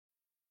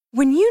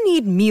When you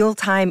need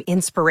mealtime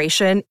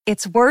inspiration,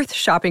 it's worth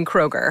shopping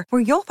Kroger,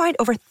 where you'll find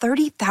over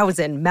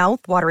 30,000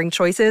 mouth-watering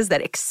choices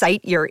that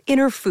excite your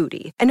inner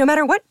foodie. And no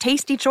matter what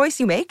tasty choice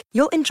you make,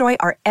 you'll enjoy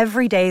our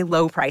everyday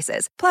low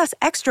prices, plus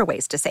extra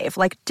ways to save,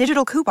 like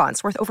digital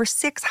coupons worth over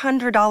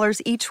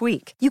 $600 each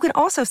week. You can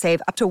also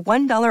save up to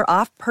 $1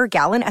 off per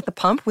gallon at the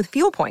pump with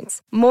fuel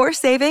points. More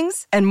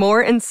savings and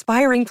more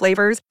inspiring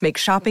flavors make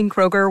shopping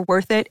Kroger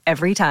worth it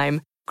every time.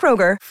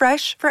 Kroger,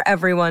 fresh for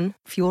everyone.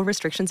 Fuel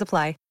restrictions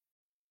apply.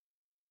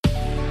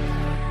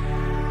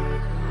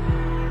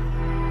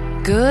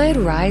 Good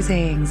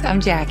risings.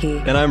 I'm Jackie.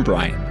 And I'm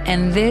Brian.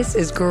 And this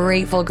is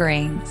Grateful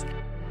Grains.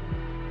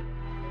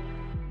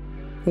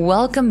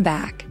 Welcome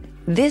back.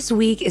 This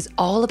week is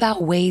all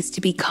about ways to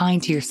be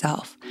kind to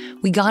yourself.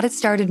 We got it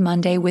started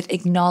Monday with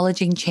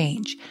acknowledging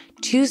change.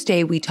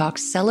 Tuesday, we talked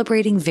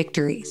celebrating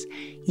victories.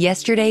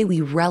 Yesterday, we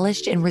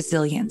relished in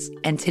resilience.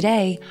 And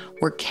today,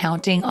 we're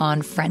counting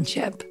on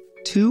friendship.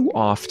 Too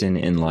often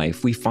in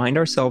life, we find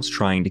ourselves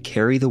trying to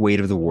carry the weight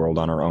of the world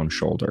on our own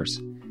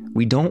shoulders.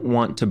 We don't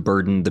want to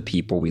burden the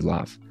people we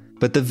love.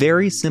 But the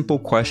very simple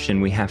question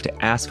we have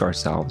to ask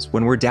ourselves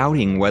when we're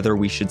doubting whether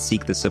we should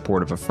seek the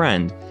support of a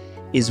friend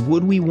is,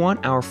 would we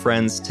want our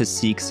friends to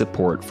seek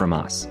support from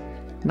us?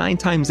 9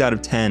 times out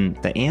of 10,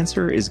 the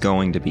answer is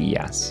going to be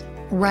yes.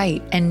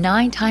 Right, and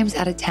 9 times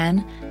out of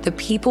 10, the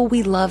people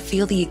we love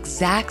feel the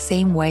exact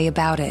same way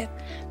about it.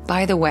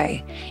 By the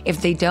way,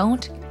 if they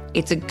don't,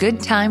 it's a good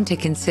time to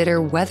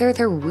consider whether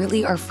they're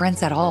really our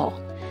friends at all.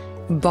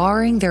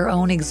 Barring their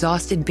own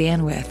exhausted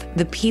bandwidth,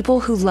 the people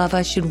who love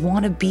us should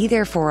want to be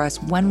there for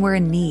us when we're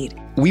in need.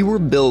 We were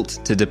built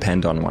to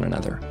depend on one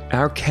another.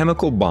 Our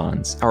chemical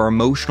bonds, our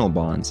emotional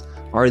bonds,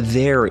 are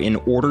there in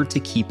order to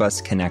keep us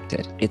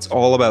connected. It's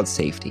all about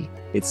safety.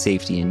 It's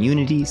safety in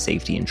unity,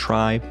 safety in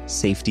tribe,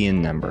 safety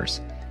in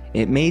numbers.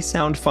 It may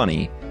sound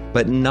funny,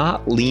 but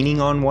not leaning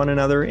on one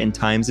another in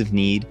times of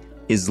need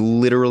is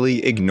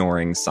literally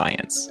ignoring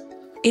science.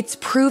 It's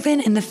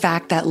proven in the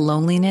fact that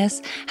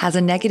loneliness has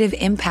a negative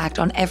impact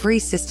on every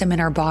system in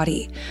our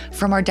body,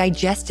 from our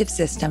digestive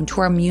system to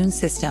our immune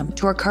system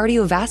to our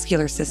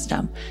cardiovascular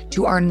system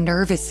to our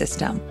nervous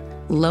system.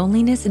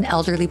 Loneliness in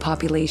elderly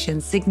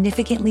populations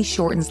significantly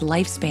shortens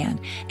lifespan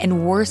and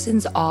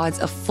worsens odds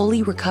of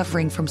fully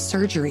recovering from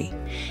surgery.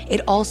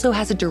 It also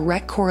has a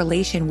direct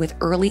correlation with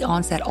early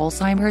onset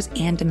Alzheimer's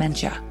and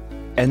dementia.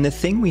 And the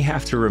thing we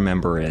have to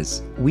remember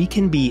is we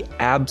can be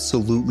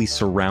absolutely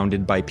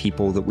surrounded by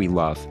people that we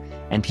love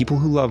and people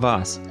who love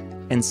us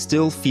and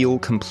still feel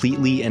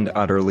completely and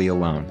utterly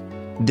alone.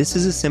 This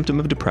is a symptom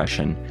of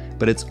depression,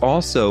 but it's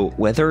also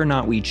whether or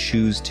not we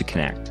choose to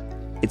connect.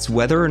 It's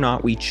whether or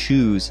not we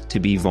choose to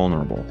be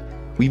vulnerable.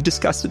 We've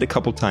discussed it a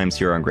couple times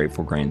here on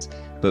Grateful Grains,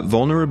 but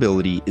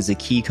vulnerability is a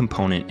key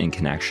component in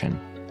connection.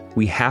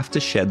 We have to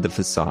shed the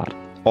facade.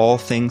 All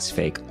things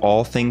fake,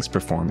 all things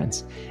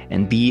performance,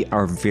 and be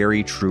our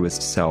very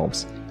truest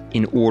selves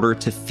in order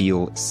to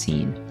feel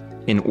seen,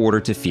 in order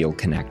to feel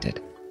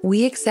connected.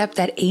 We accept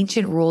that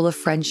ancient role of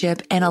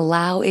friendship and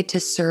allow it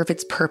to serve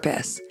its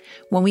purpose.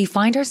 When we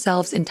find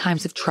ourselves in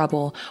times of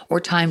trouble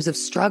or times of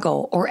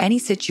struggle or any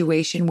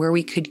situation where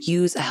we could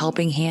use a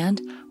helping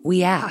hand,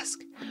 we ask.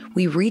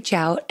 We reach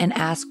out and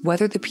ask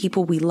whether the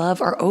people we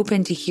love are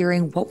open to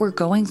hearing what we're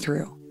going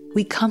through.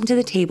 We come to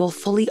the table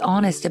fully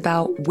honest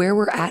about where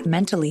we're at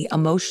mentally,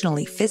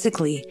 emotionally,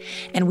 physically,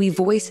 and we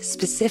voice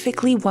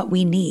specifically what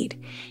we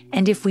need.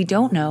 And if we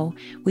don't know,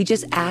 we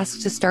just ask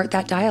to start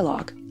that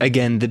dialogue.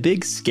 Again, the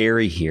big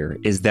scary here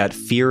is that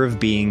fear of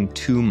being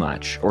too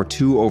much or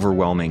too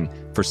overwhelming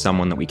for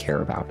someone that we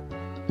care about.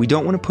 We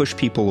don't want to push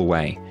people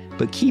away,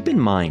 but keep in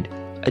mind,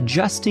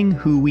 adjusting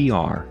who we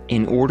are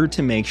in order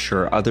to make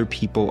sure other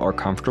people are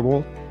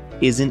comfortable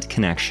isn't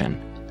connection.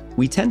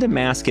 We tend to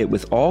mask it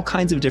with all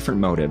kinds of different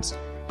motives,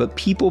 but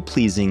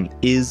people-pleasing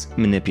is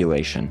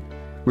manipulation.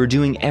 We're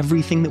doing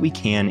everything that we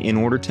can in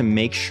order to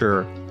make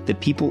sure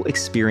that people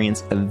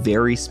experience a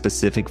very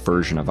specific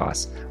version of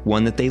us,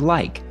 one that they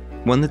like,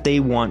 one that they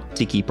want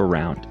to keep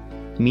around.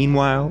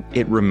 Meanwhile,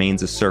 it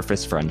remains a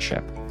surface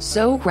friendship.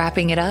 So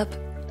wrapping it up,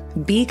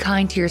 be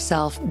kind to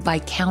yourself by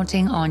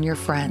counting on your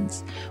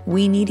friends.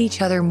 We need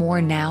each other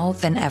more now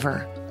than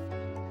ever.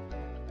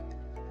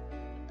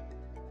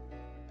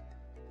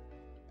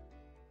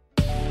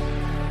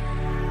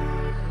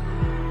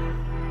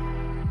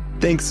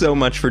 Thanks so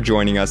much for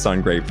joining us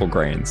on Grateful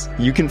Grains.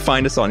 You can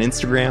find us on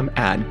Instagram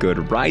at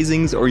Good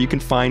Risings, or you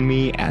can find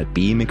me at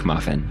B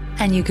McMuffin.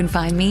 And you can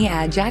find me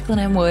at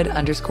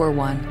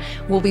JacquelineMWood_1.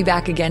 We'll be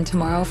back again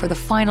tomorrow for the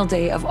final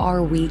day of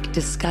our week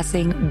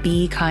discussing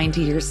Be Kind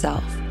to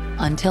Yourself.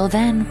 Until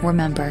then,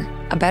 remember,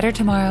 a better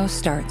tomorrow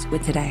starts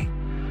with today.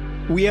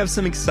 We have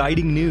some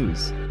exciting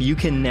news. You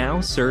can now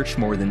search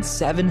more than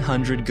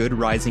 700 Good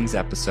Risings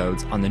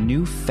episodes on the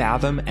new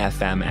Fathom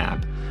FM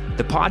app,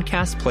 the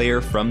podcast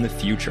player from the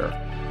future.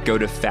 Go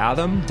to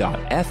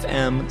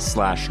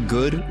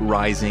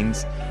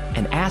fathom.fm/goodrisings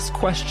and ask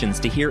questions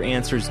to hear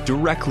answers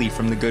directly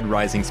from the Good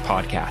Risings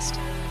podcast.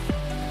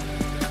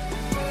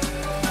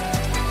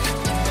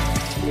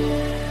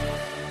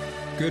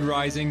 Good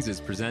Risings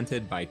is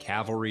presented by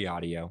Cavalry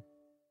Audio.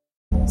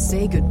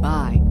 Say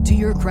goodbye to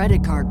your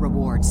credit card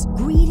rewards.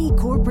 Greedy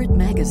corporate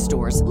mega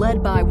stores,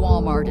 led by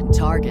Walmart and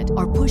Target,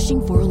 are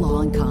pushing for a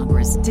law in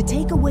Congress to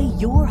take away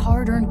your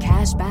hard-earned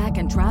cash back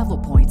and travel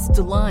points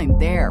to line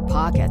their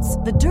pockets.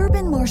 The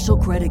Durbin-Marshall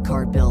credit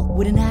card bill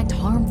would enact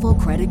harmful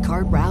credit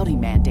card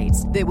routing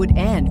mandates that would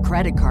end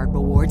credit card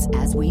rewards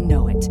as we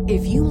know it.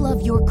 If you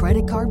love your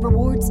credit card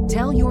rewards,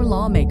 tell your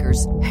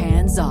lawmakers,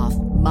 hands off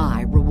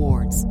my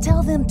rewards.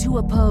 Tell them to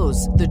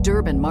oppose the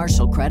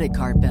Durbin-Marshall credit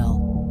card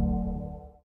bill.